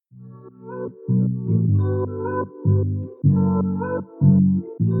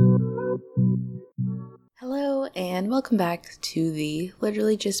Hello, and welcome back to the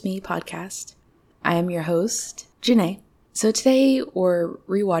Literally Just Me podcast. I am your host, Janae. So today we're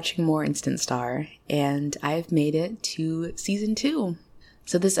rewatching more Instant Star, and I've made it to season 2.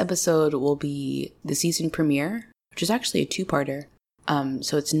 So this episode will be the season premiere, which is actually a two-parter.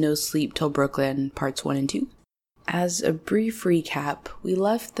 So it's No Sleep Till Brooklyn parts 1 and 2. As a brief recap, we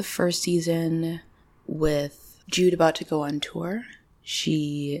left the first season with Jude about to go on tour.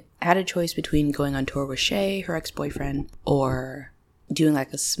 She had a choice between going on tour with Shay, her ex-boyfriend, or doing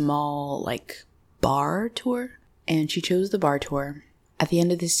like a small bar tour, and she chose the bar tour. At the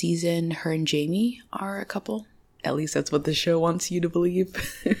end of the season, her and Jamie are a couple. At least that's what the show wants you to believe.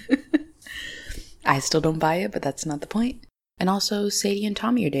 I still don't buy it, but that's not the point. And also, Sadie and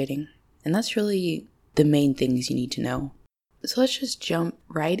Tommy are dating, and that's really the main things you need to know. So let's just jump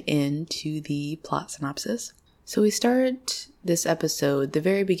right into the plot synopsis. So we start this episode, the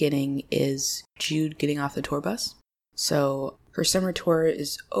very beginning is Jude getting off the tour bus. So her summer tour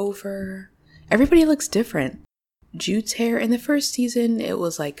is over. Everybody looks different. Jude's hair in the first season, it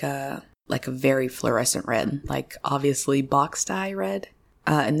was like a very fluorescent red, like obviously box dye red.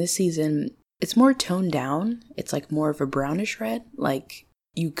 In this season, it's more toned down. It's like more of a brownish red. Like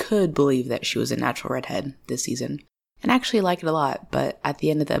you could believe that she was a natural redhead this season. And I actually like it a lot, but at the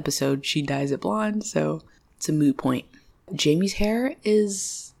end of the episode, she dyes it blonde, so it's a moot point. Jamie's hair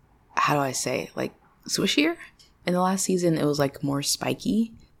is, how do I say, like swishier? In the last season, it was like more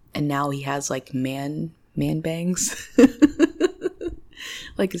spiky, and now he has like man bangs.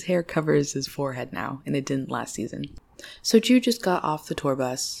 Like his hair covers his forehead now, and it didn't last season. So Jude just got off the tour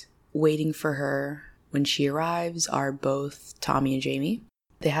bus. Waiting for her when she arrives are both Tommy and Jamie.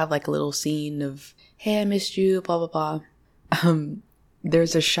 They have like a little scene of, hey, I missed you, blah, blah, blah.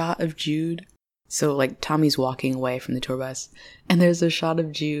 There's a shot of Jude. So, like, Tommy's walking away from the tour bus, and there's a shot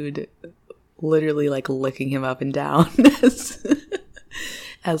of Jude literally, like, licking him up and down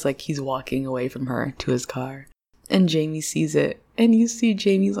as like, he's walking away from her to his car. And Jamie sees it, and you see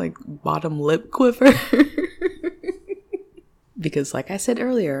Jamie's, like, bottom lip quiver. Because, like I said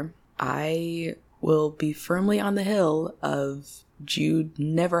earlier, I will be firmly on the hill of Jude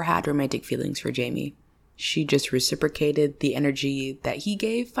never had romantic feelings for Jamie. She just reciprocated the energy that he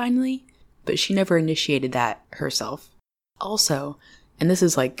gave, finally. But she never initiated that herself. Also, and this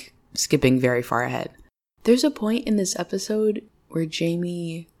is like skipping very far ahead, there's a point in this episode where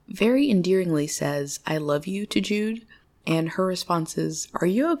Jamie very endearingly says, I love you to Jude. And her response is, are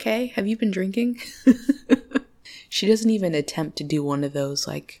you okay? Have you been drinking? She doesn't even attempt to do one of those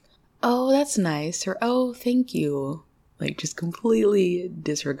like, oh, that's nice, or oh, thank you. Like just completely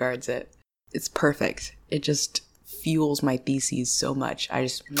disregards it. It's perfect. It just fuels my theses so much. I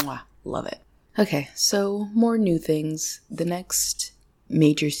just love it. Okay, so more new things. The next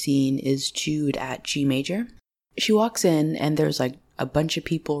major scene is Jude at G Major. She walks in and there's like a bunch of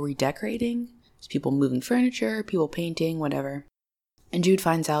people redecorating. There's people moving furniture, people painting, whatever. And Jude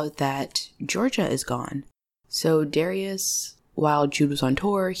finds out that Georgia is gone. So Darius, while Jude was on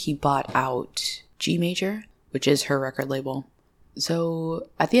tour, he bought out G Major, which is her record label. So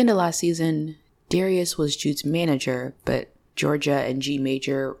at the end of last season, Darius was Jude's manager, but Georgia and G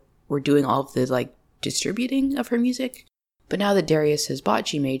Major were doing all of the like distributing of her music. But now that Darius has bought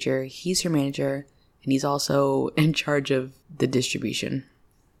G Major, he's her manager, and he's also in charge of the distribution.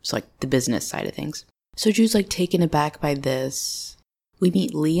 It's like the business side of things. So Jude's like taken aback by this. We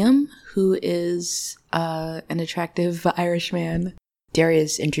meet Liam, who is an attractive Irish man.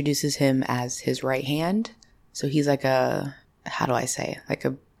 Darius introduces him as his right hand. So he's like a, how do I say,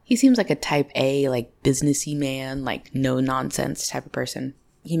 he seems like a type A, like businessy man, like no nonsense type of person.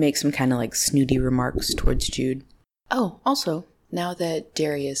 He makes some kind of like snooty remarks towards Jude. Oh, also, now that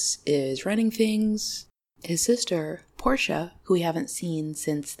Darius is running things, his sister, Portia, who we haven't seen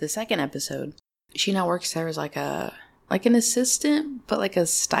since the second episode, she now works there as like an assistant, but like a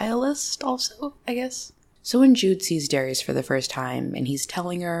stylist also, I guess. So when Jude sees Darius for the first time and he's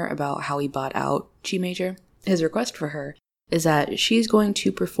telling her about how he bought out G Major, his request for her is that she's going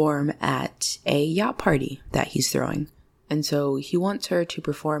to perform at a yacht party that he's throwing. And so he wants her to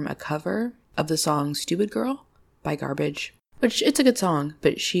perform a cover of the song Stupid Girl by Garbage, which it's a good song,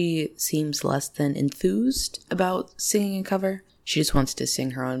 but she seems less than enthused about singing a cover. She just wants to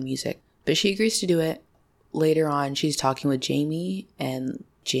sing her own music, but she agrees to do it. Later on, she's talking with Jamie, and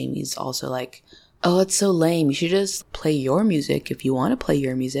Jamie's also like, oh, it's so lame. You should just play your music if you want to play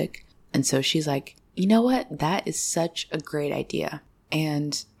your music. And so she's like, you know what? That is such a great idea.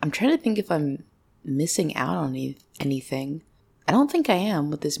 And I'm trying to think if I'm missing out on anything. I don't think I am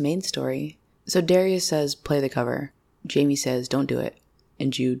with this main story. So Darius says, play the cover. Jamie says, don't do it.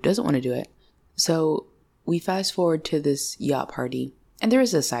 And Jude doesn't want to do it. So we fast forward to this yacht party. And there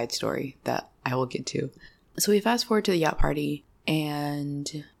is a side story that I will get to. So we fast forward to the yacht party.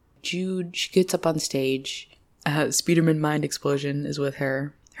 And Jude, she gets up on stage. Speederman Mind Explosion is with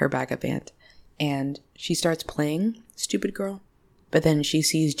her backup band. And she starts playing Stupid Girl. But then she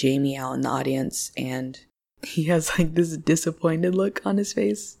sees Jamie out in the audience. And he has like this disappointed look on his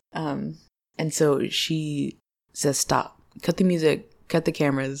face. And so she says, stop, cut the music, cut the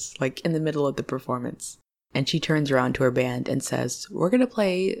cameras, like in the middle of the performance. And she turns around to her band and says, we're going to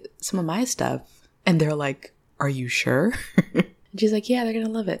play some of my stuff. And they're like, are you sure? And she's like, yeah, they're going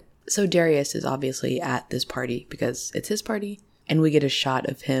to love it. So Darius is obviously at this party because it's his party. And we get a shot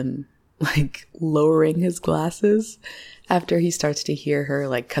of him like lowering his glasses after he starts to hear her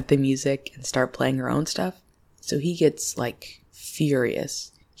like cut the music and start playing her own stuff. So he gets like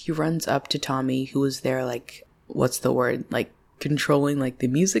furious. He runs up to Tommy, who was there like, what's the word? Like controlling like the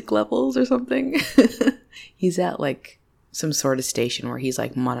music levels or something. He's at like some sort of station where he's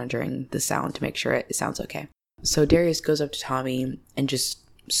like monitoring the sound to make sure it sounds okay. So Darius goes up to Tommy and just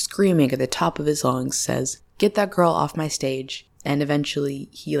screaming at the top of his lungs says, get that girl off my stage. And eventually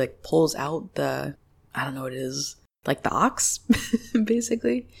he like pulls out the, I don't know what it is, like the aux,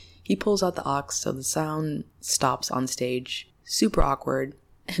 basically. He pulls out the aux so the sound stops on stage. Super awkward.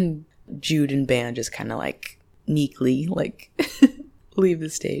 And Jude and band just kind of like meekly like leave the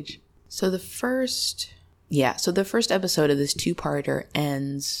stage. So the first episode of this two-parter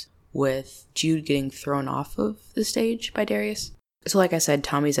ends with Jude getting thrown off of the stage by Darius. So like I said,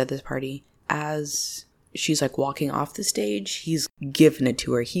 Tommy's at this party. As she's like walking off the stage, he's giving it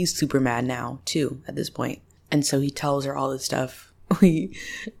to her. He's super mad now too at this point. And so he tells her all this stuff. We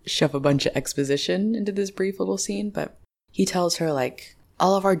shove a bunch of exposition into this brief little scene, but he tells her like,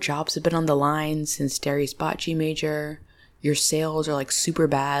 all of our jobs have been on the line since Darius bought G Major. Your sales are like super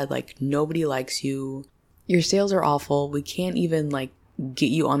bad. Like nobody likes you. Your sales are awful. We can't even like get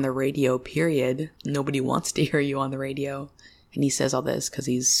you on the radio, period. Nobody wants to hear you on the radio. And he says all this because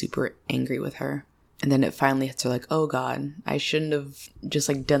he's super angry with her. And then it finally hits her like, oh God, I shouldn't have just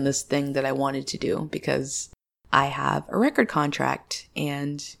like done this thing that I wanted to do because I have a record contract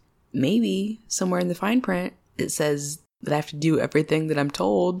and maybe somewhere in the fine print it says that I have to do everything that I'm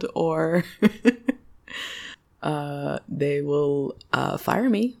told or they will fire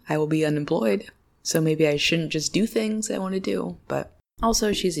me. I will be unemployed. So maybe I shouldn't just do things I want to do. But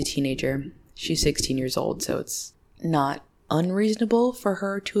also she's a teenager. She's 16 years old, so it's not unreasonable for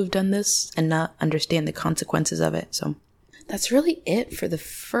her to have done this and not understand the consequences of it. So that's really it for the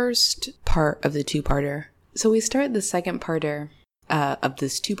first part of the two-parter. So we start the second parter of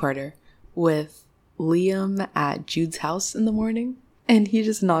this two-parter with Liam at Jude's house in the morning. And he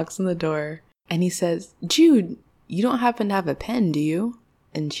just knocks on the door and he says, Jude, you don't happen to have a pen, do you?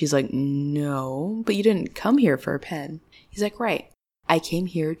 And she's like, no, but you didn't come here for a pen. He's like, right. I came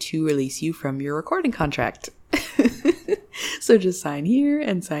here to release you from your recording contract. So just sign here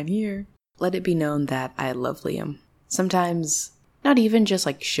and sign here. Let it be known that I love Liam. Sometimes, not even just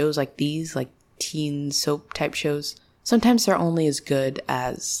like shows like these, like teen soap type shows, sometimes they're only as good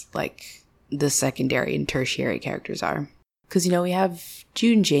as like the secondary and tertiary characters are. Because, you know, we have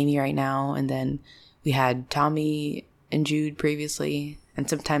Jude and Jamie right now, and then we had Tommy and Jude previously, and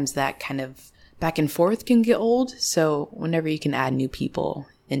sometimes that kind of back and forth can get old. So whenever you can add new people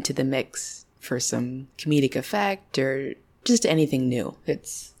into the mix for some comedic effect or just anything new,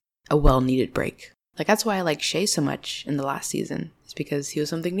 it's a well-needed break. Like, that's why I like Shay so much in the last season. It's because he was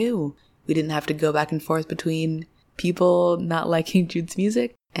something new. We didn't have to go back and forth between people not liking Jude's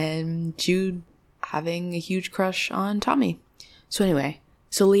music and Jude having a huge crush on Tommy. So anyway,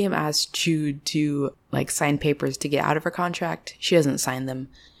 so Liam asked Jude to like sign papers to get out of her contract. She doesn't sign them.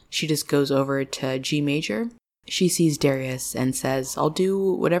 She just goes over to G Major. She sees Darius and says, I'll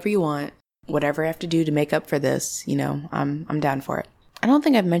do whatever you want, whatever I have to do to make up for this, you know, I'm down for it. I don't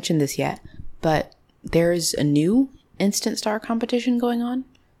think I've mentioned this yet, but there's a new Instant Star competition going on.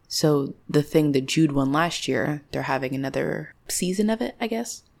 So the thing that Jude won last year, they're having another season of it, I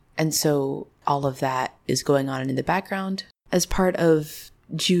guess. And so all of that is going on in the background. As part of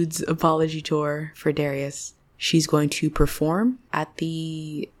Jude's apology tour for Darius, she's going to perform at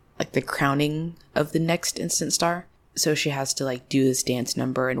the crowning of the next Instant Star. So she has to like do this dance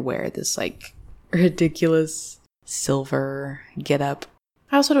number and wear this like ridiculous silver getup.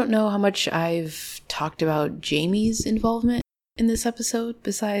 I also don't know how much I've talked about Jamie's involvement in this episode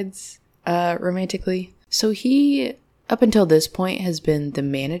besides romantically. So he, up until this point, has been the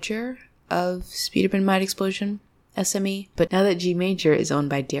manager of Speederman Mind Explosion, SME. But now that G Major is owned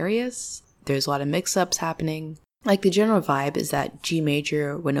by Darius, there's a lot of mix-ups happening. Like, the general vibe is that G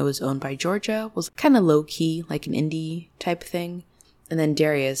Major, when it was owned by Georgia, was kind of low-key, like an indie type thing. And then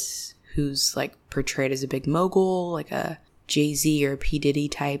Darius, who's like portrayed as a big mogul, like a Jay-Z or P. Diddy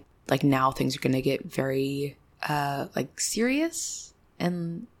type, like now things are going to get very, like serious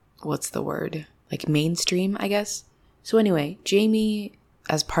and what's the word? Like mainstream, I guess. So anyway, Jamie,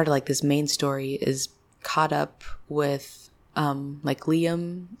 as part of like this main story, is caught up with like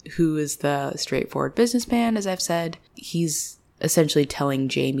Liam, who is the straightforward businessman, as I've said. He's essentially telling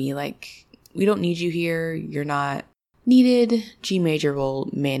Jamie, like, we don't need you here. You're not needed. G Major will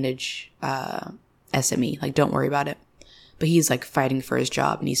manage SME. Like, don't worry about it. But he's like fighting for his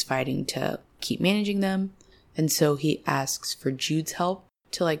job and he's fighting to keep managing them. And so he asks for Jude's help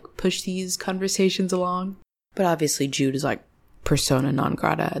to like push these conversations along. But obviously Jude is like persona non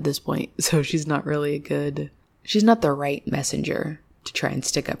grata at this point. So she's not the right messenger to try and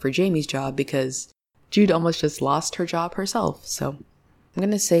stick up for Jamie's job because Jude almost just lost her job herself. So I'm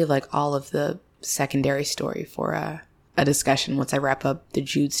going to save like all of the secondary story for a discussion once I wrap up the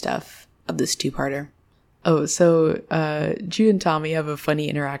Jude stuff of this two-parter. Oh, so Jude and Tommy have a funny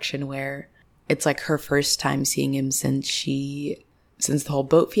interaction where it's like her first time seeing him since the whole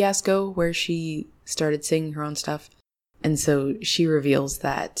boat fiasco where she started singing her own stuff. And so she reveals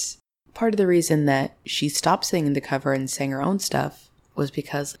that part of the reason that she stopped singing the cover and sang her own stuff was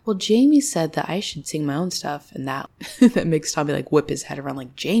because, well, Jamie said that I should sing my own stuff. And that that makes Tommy like whip his head around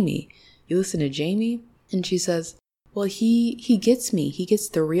like, Jamie? You listen to Jamie? And she says, well, he gets me. He gets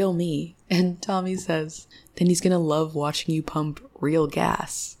the real me. And Tommy says, then he's going to love watching you pump real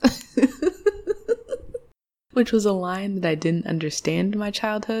gas. Which was a line that I didn't understand in my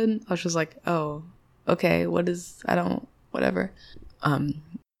childhood. I was just like, oh, okay, whatever.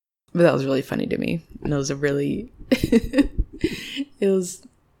 But that was really funny to me. And it was it was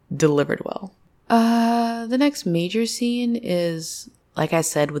delivered well. The next major scene is, like I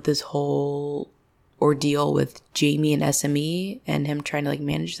said, with this whole ordeal with Jamie and SME and him trying to like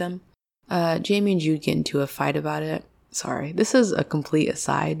manage them. Jamie and Jude get into a fight about it. Sorry, this is a complete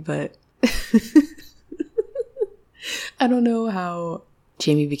aside, but I don't know how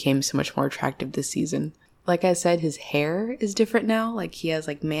Jamie became so much more attractive this season. Like I said, his hair is different now. Like he has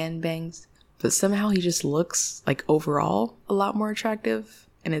like man bangs, but somehow he just looks like overall a lot more attractive.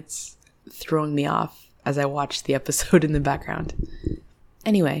 And it's throwing me off as I watch the episode in the background.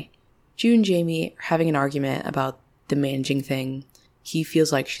 Anyway, Jude and Jamie are having an argument about the managing thing. He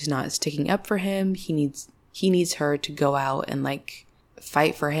feels like she's not sticking up for him. He needs her to go out and like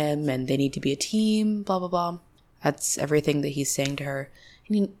fight for him and they need to be a team, blah, blah, blah. That's everything that he's saying to her.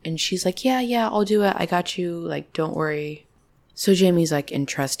 And she's like, yeah, I'll do it. I got you. Like, don't worry. So Jamie's like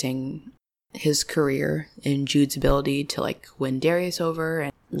entrusting his career in Jude's ability to like win Darius over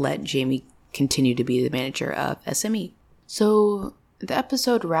and let Jamie continue to be the manager of SME. So the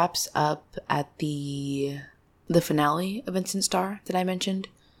episode wraps up at the finale of Instant Star that I mentioned,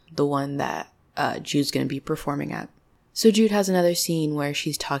 the one that Jude's going to be performing at. So Jude has another scene where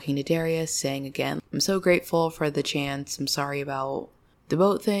she's talking to Darius, saying again, I'm so grateful for the chance. I'm sorry about the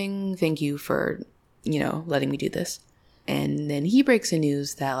boat thing. Thank you for, letting me do this. And then he breaks the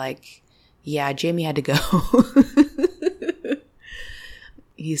news that like, yeah, Jamie had to go.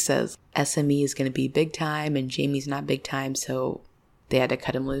 He says SME is going to be big time and Jamie's not big time, so they had to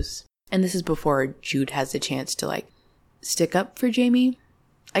cut him loose. And this is before Jude has the chance to like stick up for Jamie.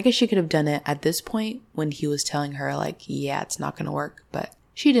 I guess she could have done it at this point when he was telling her like, yeah, it's not going to work, but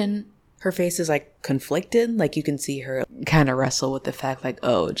she didn't. Her face is like conflicted. Like you can see her kind of wrestle with the fact like,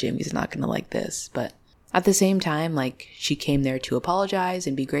 oh, Jamie's not going to like this. But at the same time, like she came there to apologize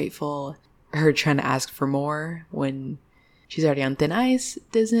and be grateful. Her trying to ask for more when she's already on thin ice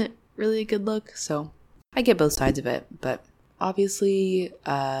isn't really a good look. So I get both sides of it. But obviously,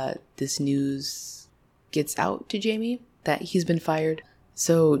 this news gets out to Jamie that he's been fired.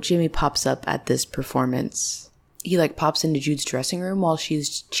 So Jamie pops up at this performance. He like pops into Jude's dressing room while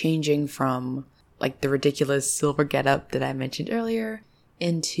she's changing from like the ridiculous silver getup that I mentioned earlier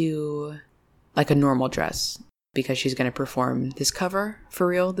into like a normal dress because she's going to perform this cover for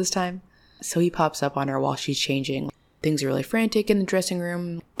real this time. So he pops up on her while she's changing. Things are really frantic in the dressing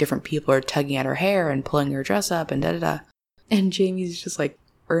room. Different people are tugging at her hair and pulling her dress up and da-da-da. And Jamie's just like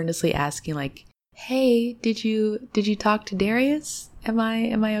earnestly asking like, hey, did you talk to Darius? Am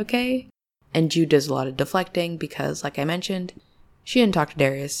I okay? And Jude does a lot of deflecting because, like I mentioned, she didn't talk to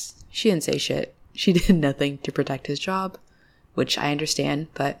Darius. She didn't say shit. She did nothing to protect his job, which I understand,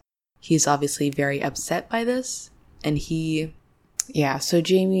 but he's obviously very upset by this. And so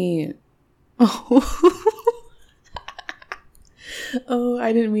Jamie... Oh,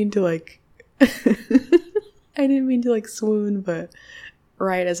 I didn't mean to like... I didn't mean to like swoon, but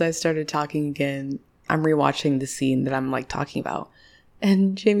right as I started talking again, I'm rewatching the scene that I'm like talking about.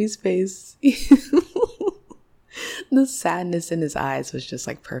 And Jamie's face, the sadness in his eyes was just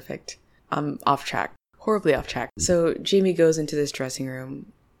like perfect. I'm off track, horribly off track. So Jamie goes into this dressing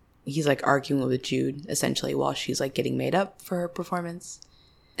room. He's like arguing with Jude essentially while she's like getting made up for her performance.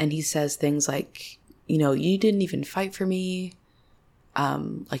 And he says things like, you know, you didn't even fight for me.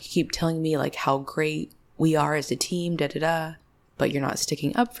 Like you keep telling me like how great we are as a team, da da da, but you're not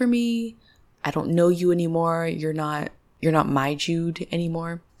sticking up for me. I don't know you anymore. You're not my Jude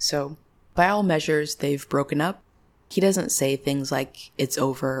anymore. So by all measures, they've broken up. He doesn't say things like it's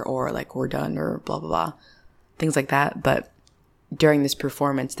over or like we're done or blah, blah, blah, things like that. But during this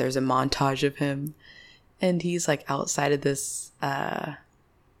performance, there's a montage of him and he's like outside of this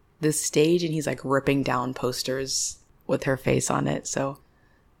stage and he's like ripping down posters with her face on it. So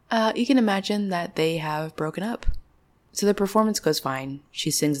you can imagine that they have broken up. So the performance goes fine.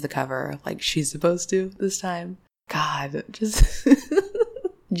 She sings the cover like she's supposed to this time. God, just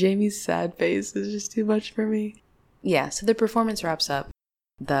Jamie's sad face is just too much for me. Yeah, so the performance wraps up.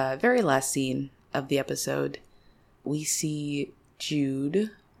 The very last scene of the episode, we see Jude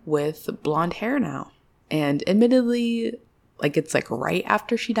with blonde hair now. And admittedly, like it's like right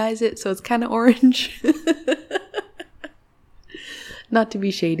after she dyes it, so it's kind of orange. Not to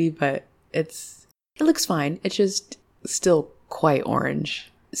be shady, but it looks fine. It's just still quite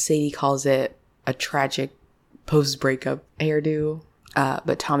orange. Sadie calls it a tragic post-breakup hairdo.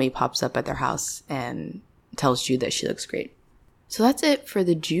 But Tommy pops up at their house and tells Jude that she looks great. So that's it for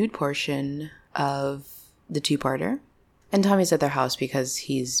the Jude portion of the two-parter. And Tommy's at their house because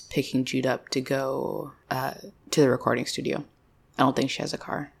he's picking Jude up to go to the recording studio. I don't think she has a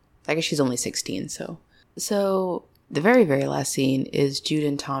car. I guess she's only 16, so. So the very, very last scene is Jude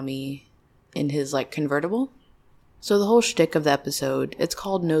and Tommy in his, like, convertible. So the whole shtick of the episode, it's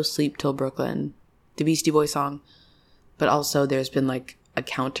called No Sleep Till Brooklyn, the Beastie Boys song. But also there's been, like, a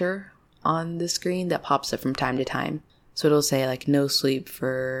counter on the screen that pops up from time to time. So it'll say, like, no sleep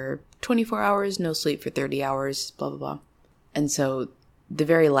for 24 hours, no sleep for 30 hours, blah, blah, blah. And so the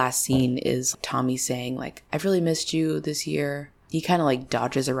very last scene is Tommy saying, like, I've really missed you this year. He kind of, like,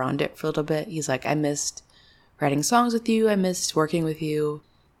 dodges around it for a little bit. He's like, I missed writing songs with you. I missed working with you.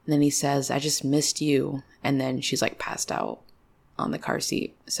 And then he says, I just missed you. And then she's, like, passed out on the car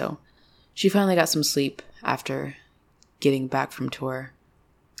seat. So she finally got some sleep after getting back from tour.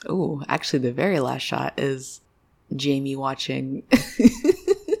 Oh, actually the very last shot is Jamie watching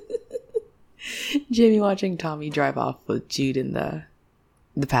Tommy drive off with Jude in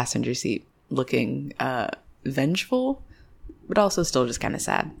the passenger seat, looking vengeful, but also still just kind of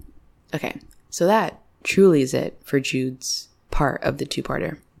sad. Okay, so that truly is it for Jude's part of the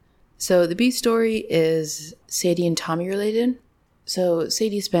two-parter. So the B story is Sadie and Tommy related. So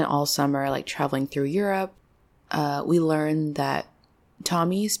Sadie spent all summer like traveling through Europe. We learned that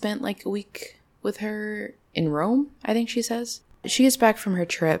Tommy spent like a week with her in Rome, I think she says. She gets back from her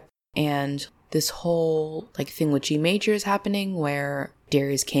trip and this whole like thing with G Major is happening where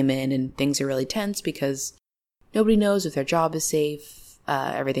Darius came in and things are really tense because nobody knows if their job is safe,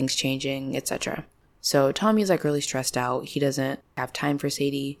 everything's changing, etc. So Tommy's like really stressed out. He doesn't have time for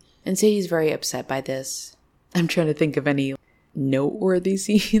Sadie and Sadie's very upset by this. I'm trying to think of any noteworthy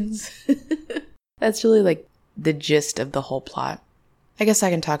scenes. That's really like the gist of the whole plot. I guess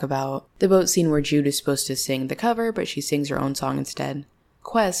I can talk about the boat scene where Jude is supposed to sing the cover, but she sings her own song instead.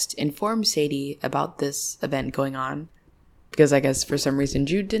 Quest informs Sadie about this event going on, because I guess for some reason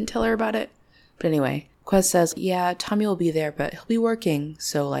Jude didn't tell her about it. But anyway, Quest says, yeah, Tommy will be there, but he'll be working,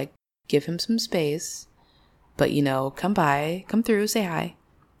 so like, give him some space. But you know, come through, say hi.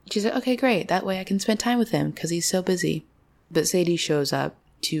 She's like, okay, great, that way I can spend time with him, because he's so busy. But Sadie shows up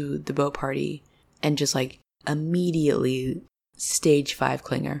to the boat party, and just like, immediately stage 5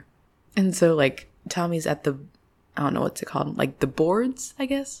 clinger. And so like Tommy's at the, I don't know what's it called, like the boards, I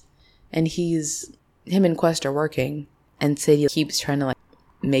guess. And him and Quest are working and Sadie keeps trying to like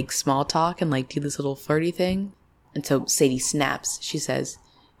make small talk and like do this little flirty thing. And so Sadie snaps. She says,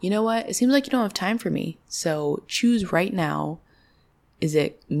 you know what? It seems like you don't have time for me. So choose right now. Is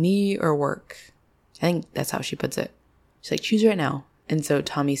it me or work? I think that's how she puts it. She's like, choose right now. And so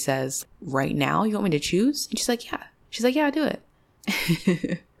Tommy says, right now? You want me to choose? And she's like, yeah. She's like, yeah, do it.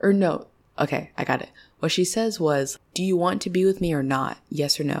 Or no. Okay, I got it. What she says was, do you want to be with me or not?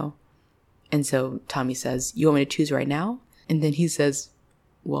 Yes or no? And so Tommy says, you want me to choose right now? And then he says,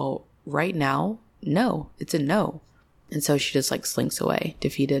 well, right now? No, it's a no. And so she just like slinks away,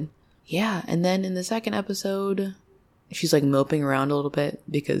 defeated. Yeah, and then in the second episode, she's like moping around a little bit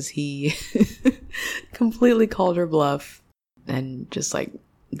because he completely called her bluff and just like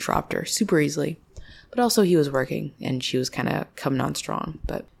dropped her super easily. But also he was working and she was kind of coming on strong.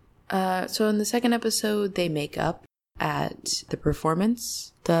 But so in the second episode, they make up at the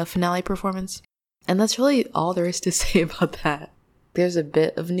performance, the finale performance. And that's really all there is to say about that. There's a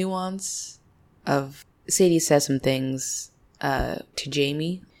bit of nuance of Sadie says some things to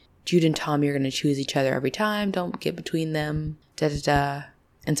Jamie. Jude and Tommy are going to choose each other every time. Don't get between them. Da-da-da.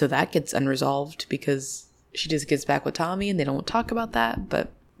 And so that gets unresolved because she just gets back with Tommy and they don't talk about that.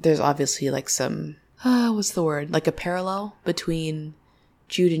 But there's obviously like some, what's the word? Like a parallel between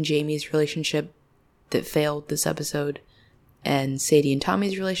Jude and Jamie's relationship that failed this episode and Sadie and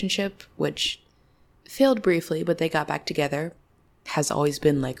Tommy's relationship, which failed briefly, but they got back together, has always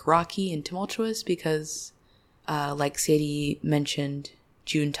been like rocky and tumultuous because like Sadie mentioned,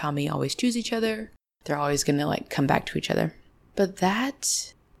 Jude and Tommy always choose each other. They're always going to like come back to each other. But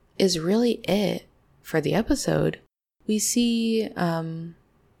that is really it for the episode. We see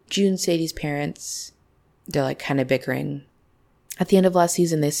Jude and Sadie's parents, they're like kind of bickering. At the end of last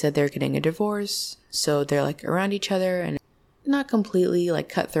season, they said they're getting a divorce. So they're like around each other and not completely like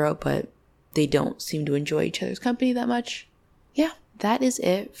cutthroat, but they don't seem to enjoy each other's company that much. Yeah, that is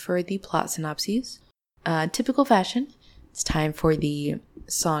it for the plot synopses. Typical fashion, it's time for the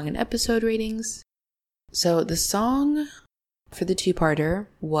song and episode ratings. So the song for the two-parter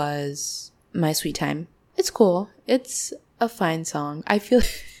was My Sweet Time. It's cool. It's a fine song. I feel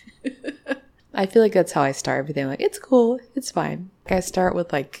like that's how I start everything. Like, it's cool. It's fine. Like, I start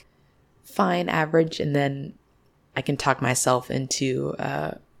with like fine, average, and then I can talk myself into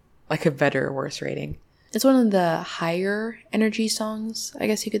like a better or worse rating. It's one of the higher energy songs, I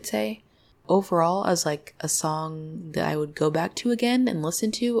guess you could say. Overall, as like a song that I would go back to again and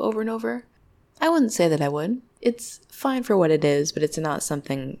listen to over and over, I wouldn't say that I would. It's fine for what it is, but it's not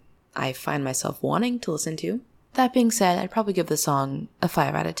something I find myself wanting to listen to. That being said, I'd probably give the song a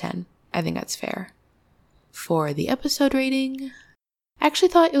 5 out of 10. I think that's fair. For the episode rating, I actually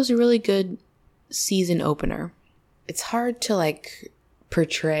thought it was a really good season opener. It's hard to like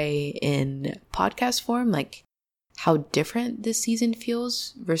portray in podcast form like how different this season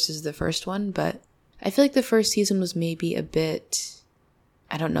feels versus the first one, but I feel like the first season was maybe a bit,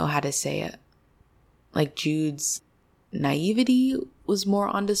 I don't know how to say it, like Jude's naivety was more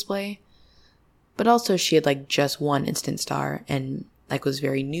on display, but also she had like just one instant star and like was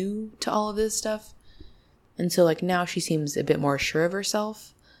very new to all of this stuff. And so like now she seems a bit more sure of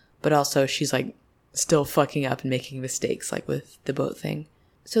herself, but also she's like still fucking up and making mistakes like with the boat thing.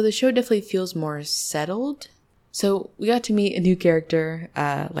 So the show definitely feels more settled. So we got to meet a new character,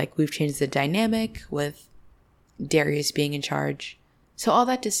 like we've changed the dynamic with Darius being in charge. So all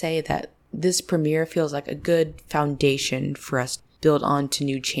that to say that this premiere feels like a good foundation for us to build on to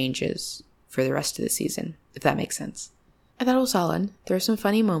new changes for the rest of the season, if that makes sense. I thought it was solid. There are some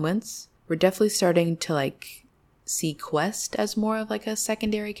funny moments. We're definitely starting to like see Quest as more of like a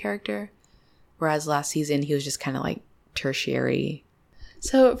secondary character, whereas last season he was just kind of like tertiary.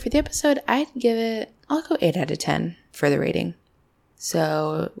 So for the episode, I'll go 8 out of 10 for the rating.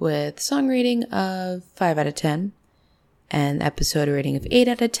 So with song rating of 5 out of 10 and episode rating of 8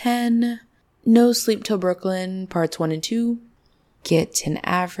 out of 10, No Sleep Till Brooklyn parts 1 and 2 get an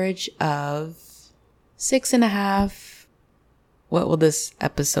average of 6.5. What will this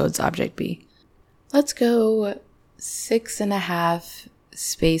episode's object be? Let's go 6.5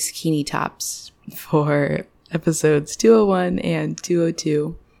 Space Kini Tops for episodes 201 and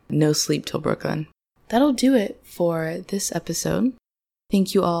 202, No Sleep Till Brooklyn. That'll do it for this episode.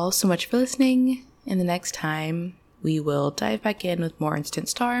 Thank you all so much for listening, and the next time we will dive back in with more Instant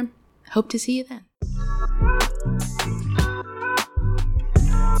Star. Hope to see you then.